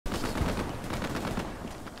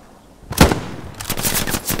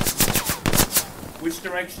Which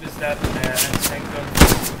direction is that tank going,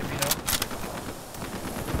 if you know?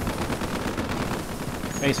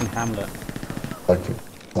 Facing Hamlet. Okay.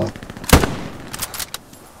 Oh.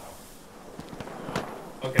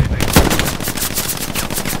 Okay, thanks.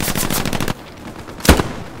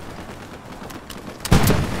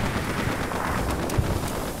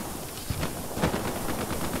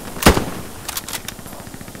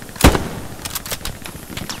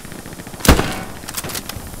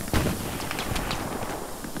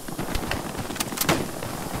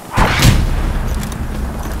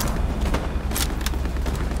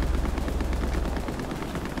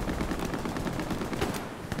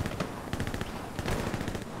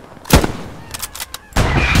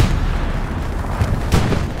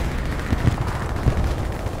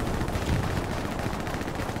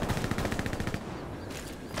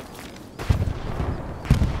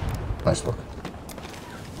 Nice work.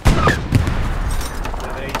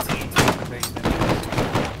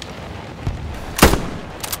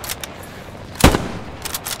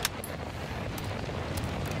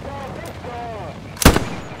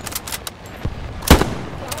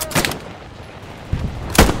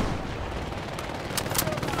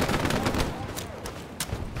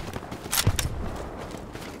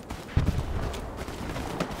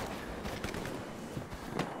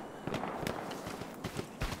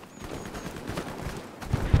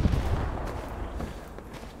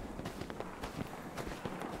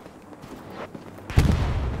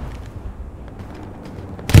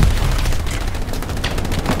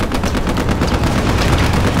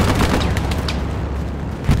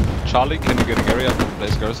 Charlie, can you get a area to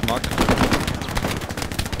place Garrison Mark?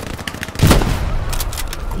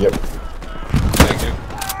 Yep. Thank you.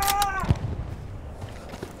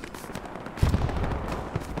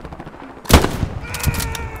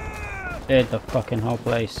 Did the fucking whole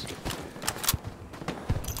place.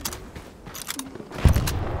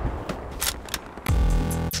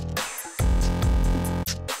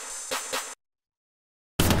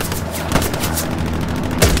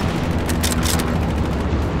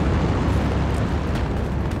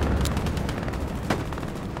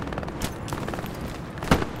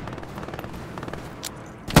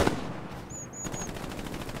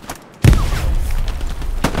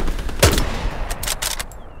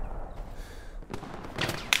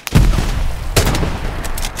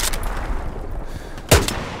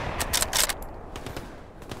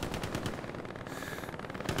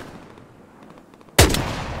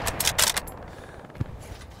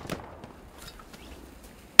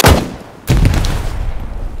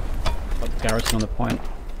 Garrison on the point.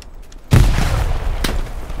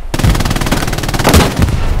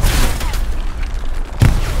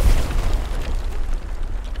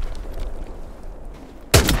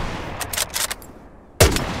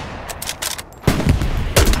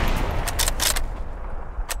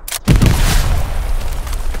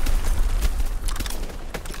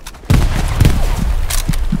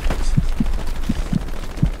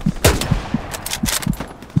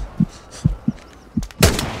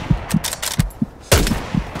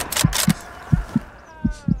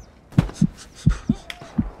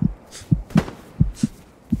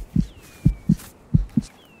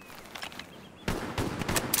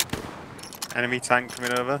 Enemy tank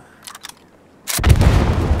coming over.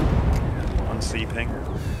 On C ping.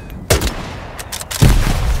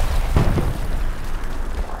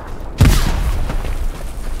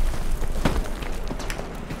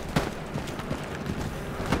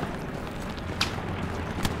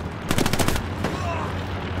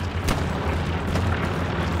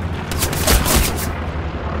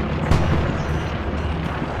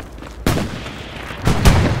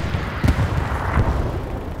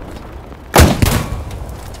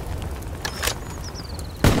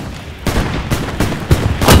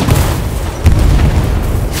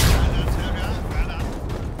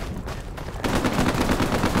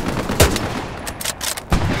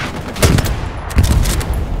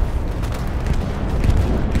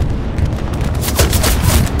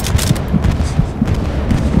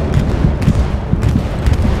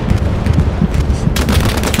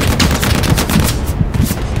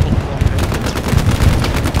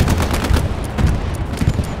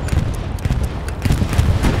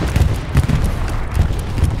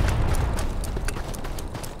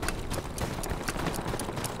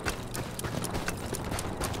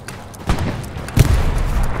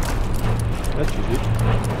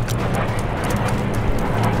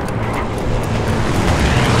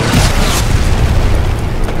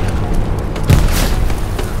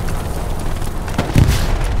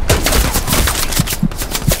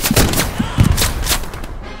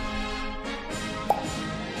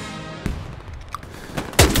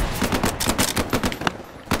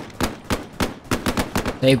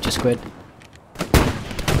 Saved your squid.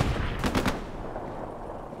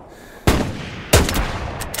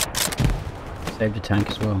 Saved the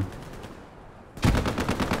tank as well.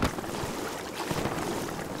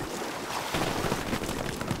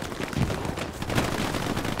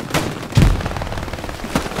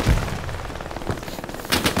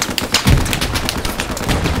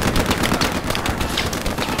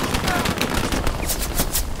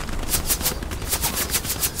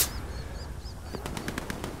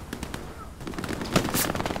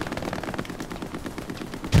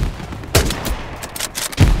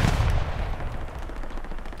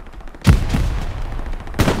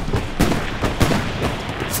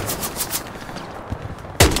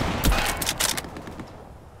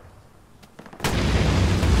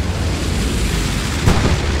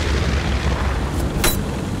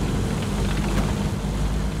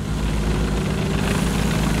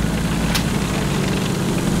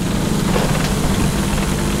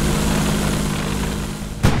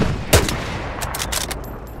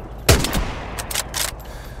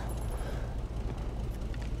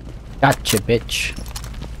 Gotcha, bitch.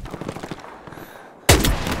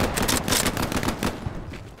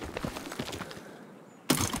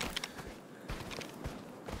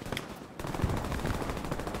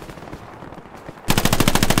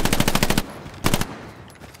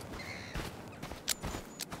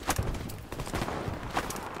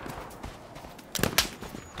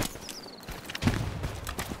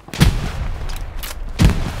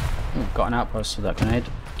 Got an outpost with that grenade.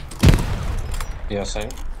 Yeah, same.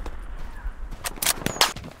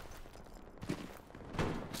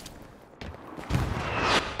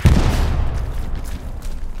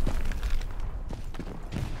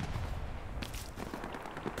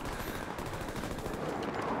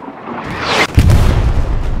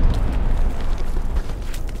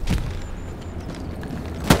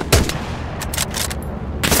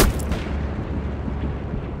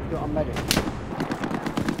 I'm ready.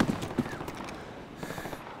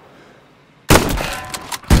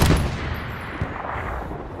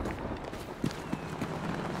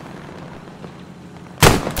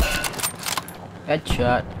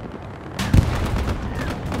 Headshot.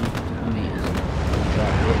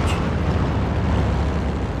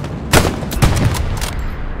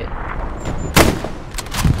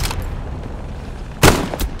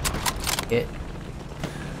 Hit.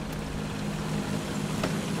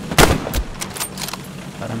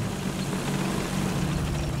 Got him.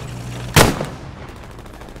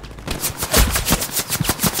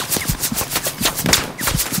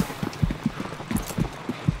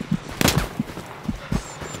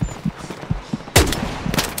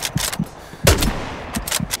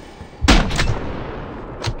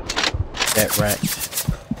 Get wrecked.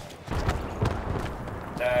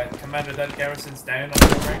 Commander, that garrison's down on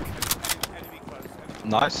the rank.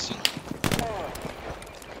 Nice.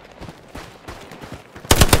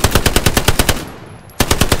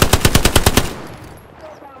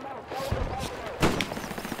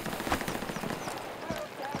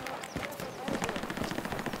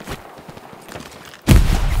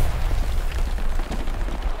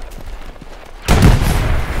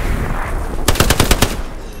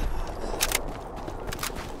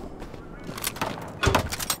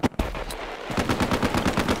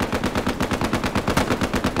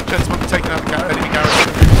 Gentlemen, taking out the enemy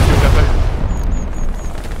garrison.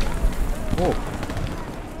 Oh,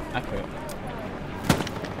 accurate.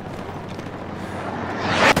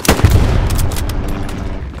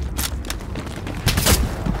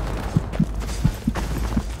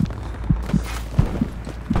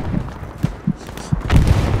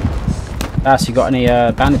 Bass, you got any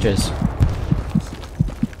bandages?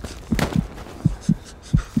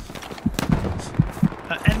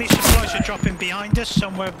 Enemy supplies are dropping behind us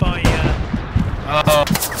somewhere by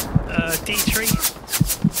D3.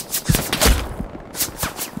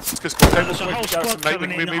 There's a whole squad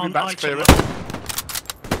coming in on item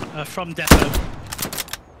from depot.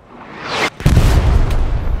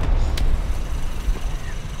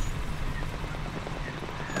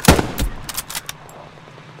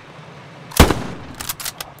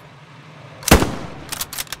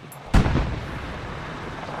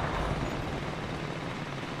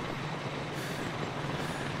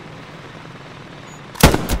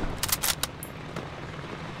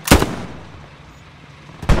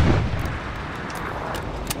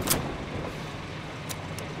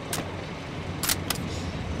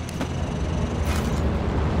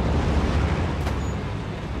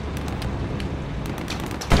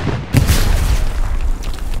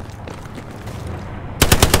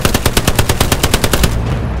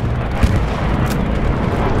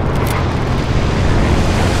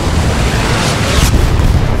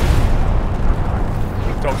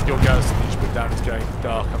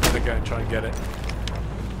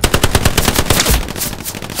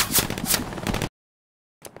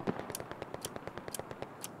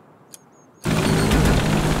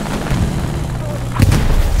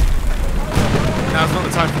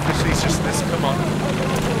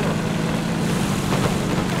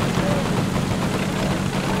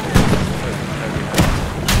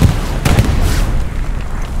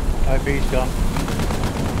 B's gone.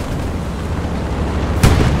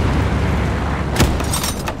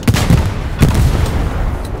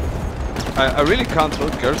 I really can't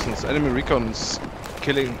load garrisons. Enemy recon's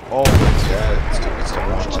killing all. Yeah, it's too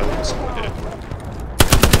much to what's going to do.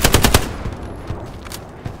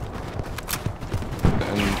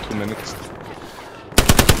 In 2 minutes.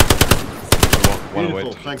 One Beautiful,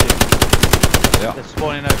 wait. thank you. Yeah. They're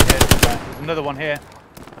spawning over here. There's another one here.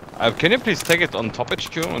 Can you please take it on top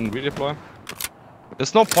HQ and redeploy?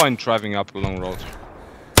 There's no point driving up a long road.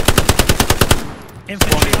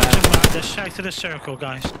 Infantry on the mark, the south of the circle,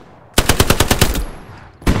 guys.